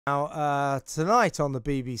Now, tonight on the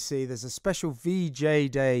BBC, there's a special VJ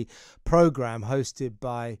Day programme hosted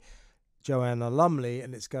by Joanna Lumley,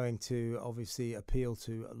 and it's going to obviously appeal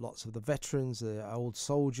to lots of the veterans, the old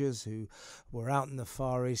soldiers who were out in the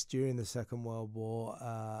Far East during the Second World War,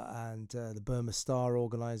 and the Burma Star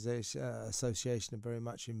Association are very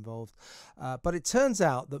much involved. But it turns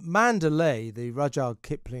out that Mandalay, the Rudyard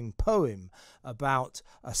Kipling poem about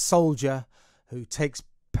a soldier who takes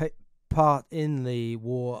part in the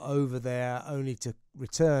war over there only to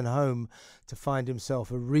return home to find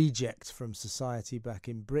himself a reject from society back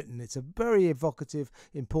in Britain. It's a very evocative,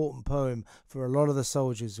 important poem for a lot of the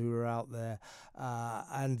soldiers who were out there,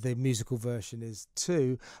 and the musical version is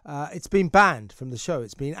too. It's been banned from the show.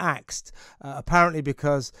 It's been axed, apparently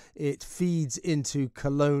because it feeds into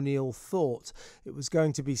colonial thought. It was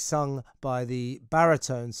going to be sung by the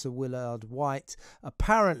baritone Sir Willard White.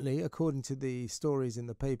 Apparently, according to the stories in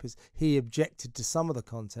the papers, he objected to some of the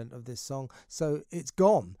content of this song, so it's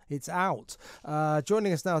gone. It's out.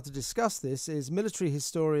 Joining us now to discuss this is military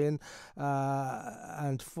historian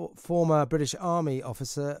and former British Army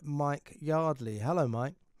officer Mike Yardley. Hello,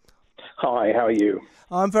 Mike. Hi, how are you?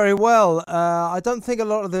 I'm very well. I don't think a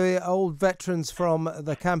lot of the old veterans from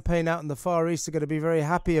the campaign out in the Far East are going to be very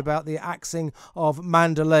happy about the axing of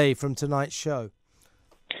Mandalay from tonight's show.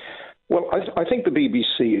 Well, I think the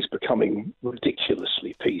BBC is becoming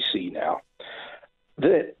ridiculously PC now.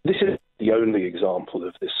 This is the only example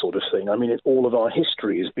of this sort of thing. I mean, all of our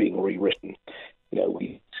history is being rewritten. You know,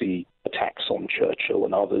 we see attacks on Churchill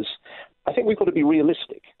and others. I think we've got to be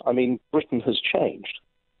realistic. I mean, Britain has changed.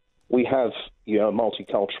 We have, a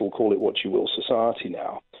multicultural, call it what you will, society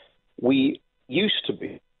now. We used to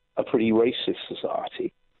be a pretty racist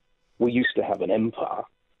society. We used to have an empire.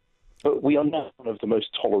 But we are now one of the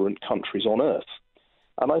most tolerant countries on earth.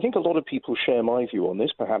 And I think a lot of people share my view on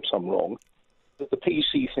this, perhaps I'm wrong, that the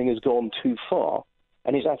PC thing has gone too far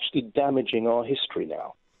and is actually damaging our history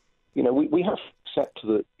now. We have to accept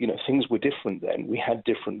that, things were different then. We had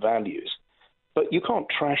different values. But you can't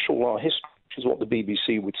trash all our history, which is what the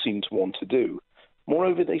BBC would seem to want to do.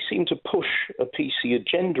 Moreover, they seem to push a PC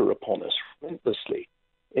agenda upon us relentlessly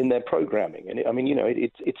in their programming. And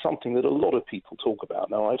it's something that a lot of people talk about.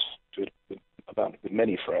 Now, I've talked about it with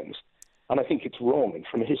many friends, and I think it's wrong. And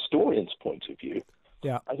from a historian's point of view,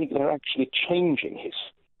 I think they're actually changing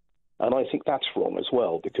history. And I think that's wrong as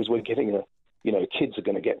well, because we're getting kids are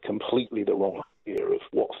going to get completely the wrong idea of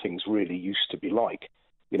what things really used to be like.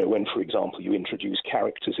 When, for example, you introduce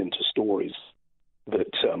characters into stories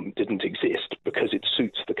that didn't exist because it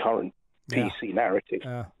suits the current PC narrative.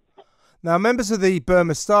 Now, members of the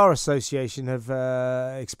Burma Star Association have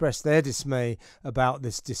expressed their dismay about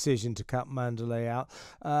this decision to cut Mandalay out.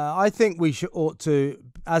 I think we ought to,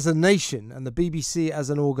 as a nation, and the BBC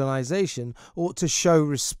as an organisation, ought to show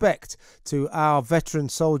respect to our veteran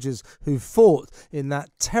soldiers who fought in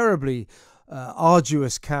that terribly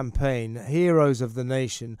arduous campaign, heroes of the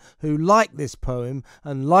nation, who like this poem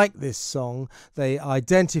and like this song. They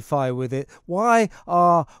identify with it. Why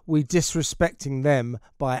are we disrespecting them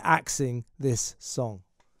by axing this song?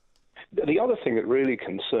 The other thing that really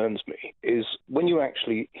concerns me is when you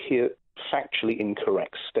actually hear factually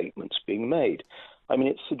incorrect statements being made. I mean,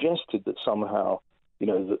 it's suggested that somehow,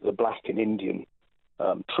 the black and Indian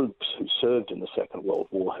troops who served in the Second World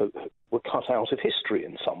War were cut out of history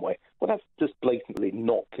in some way. Well, that's just blatantly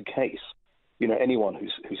not the case. Anyone who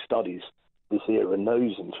studies this era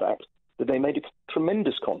knows, in fact, that they made a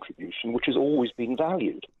tremendous contribution, which has always been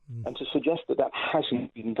valued. And to suggest that that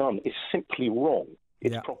hasn't been done is simply wrong.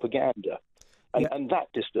 It's propaganda. And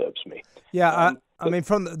that disturbs me. I mean,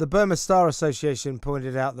 from the Burma Star Association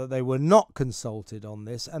pointed out that they were not consulted on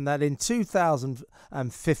this, and that in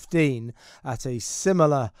 2015, at a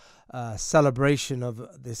similar celebration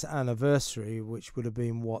of this anniversary, which would have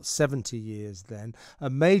been, 70 years then, a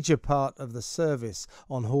major part of the service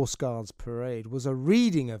on Horse Guards Parade was a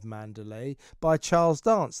reading of Mandalay by Charles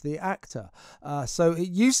Dance, the actor. So it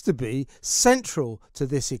used to be central to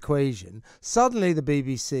this equation. Suddenly the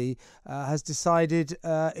BBC has decided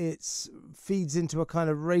it feeds into a kind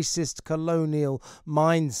of racist colonial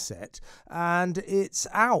mindset, and it's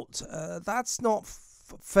out. That's not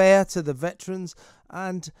fair to the veterans,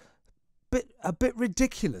 and a bit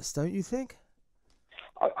ridiculous, don't you think?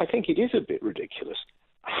 I think it is a bit ridiculous.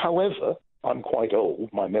 However, I'm quite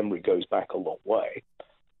old. My memory goes back a long way.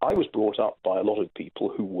 I was brought up by a lot of people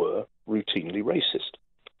who were routinely racist.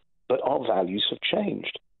 But our values have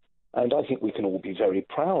changed. And I think we can all be very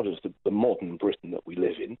proud of the modern Britain that we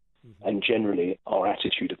live in, and generally our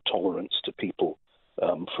attitude of tolerance to people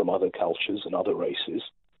from other cultures and other races.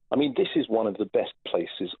 I mean, this is one of the best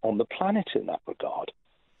places on the planet in that regard.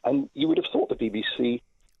 And you would have thought the BBC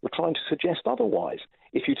were trying to suggest otherwise.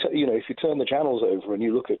 If you if you turn the channels over and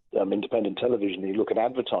you look at independent television and you look at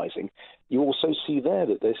advertising, you also see there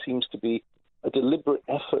that there seems to be a deliberate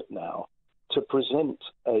effort now to present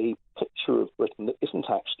a picture of Britain that isn't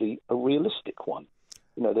actually a realistic one.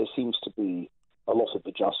 There seems to be a lot of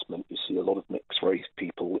adjustment. You see a lot of mixed race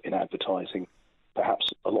people in advertising,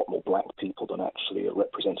 perhaps a lot more black people than actually are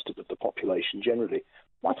representative of the population generally.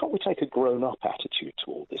 Why can't we take a grown-up attitude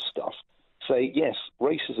to all this stuff? Say, yes,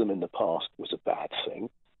 racism in the past was a bad thing.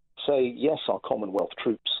 Say, yes, our Commonwealth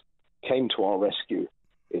troops came to our rescue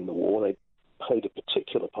in the war. They played a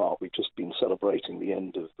particular part. We've just been celebrating the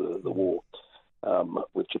end of the war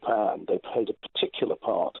with Japan. They played a particular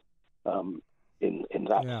part in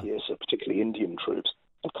that year, so particularly Indian troops.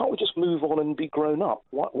 And can't we just move on and be grown up?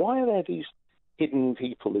 Why are there these hidden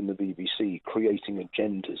people in the BBC creating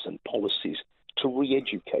agendas and policies to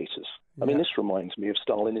re-educate us? I mean, this reminds me of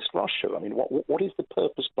Stalinist Russia. I mean, what is the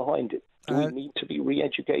purpose behind it? Do we need to be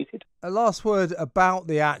re-educated? A last word about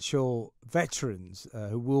the actual veterans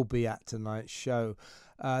who will be at tonight's show.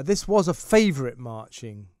 This was a favourite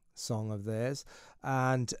marching song of theirs,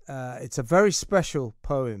 and it's a very special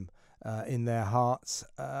poem in their hearts.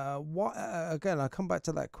 Again, I'll come back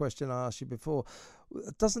to that question I asked you before.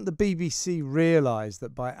 Doesn't the BBC realise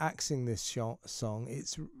that by axing this song,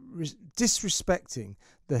 it's disrespecting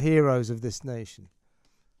the heroes of this nation?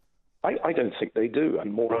 I don't think they do,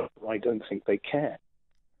 and moreover, I don't think they care.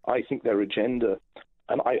 I think their agenda,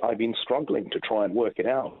 and I've been struggling to try and work it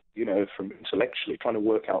out, from intellectually trying to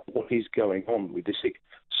work out what is going on with this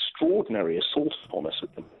extraordinary assault on us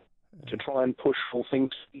at the moment, to try and push all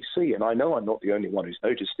things BBC. And I know I'm not the only one who's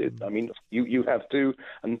noticed it. I mean, you have too,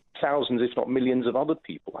 and thousands, if not millions of other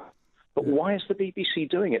people have. But why is the BBC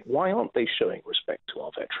doing it? Why aren't they showing respect to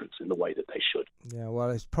our veterans in the way that they should? Yeah, well,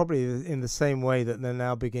 it's probably in the same way that they're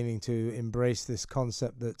now beginning to embrace this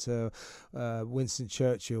concept that Winston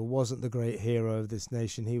Churchill wasn't the great hero of this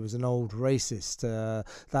nation. He was an old racist.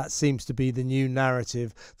 That seems to be the new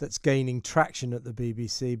narrative that's gaining traction at the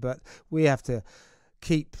BBC. But we have to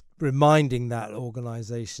keep reminding that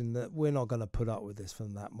organisation that we're not going to put up with this for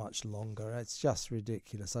that much longer. It's just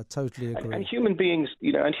ridiculous. I totally agree. And human beings,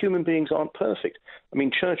 aren't perfect. I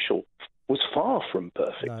mean, Churchill was far from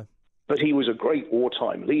perfect, but he was a great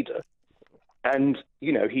wartime leader, and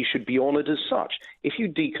he should be honoured as such. If you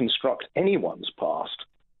deconstruct anyone's past,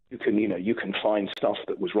 you can find stuff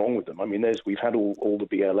that was wrong with them. I mean, we've had all the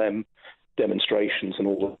BLM demonstrations and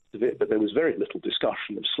all of it, but there was very little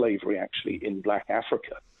discussion of slavery actually in Black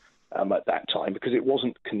Africa at that time, because it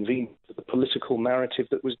wasn't convenient to the political narrative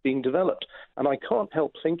that was being developed. And I can't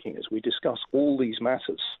help thinking, as we discuss all these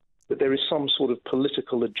matters, that there is some sort of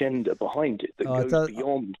political agenda behind it that goes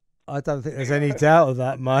beyond. I don't think there's any doubt of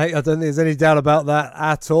that, Mike. I don't think there's any doubt about that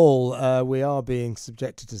at all. We are being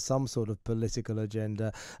subjected to some sort of political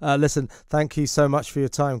agenda. Listen, thank you so much for your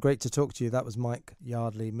time. Great to talk to you. That was Mike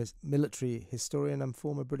Yardley, military historian and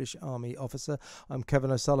former British Army officer. I'm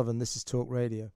Kevin O'Sullivan. This is Talk Radio.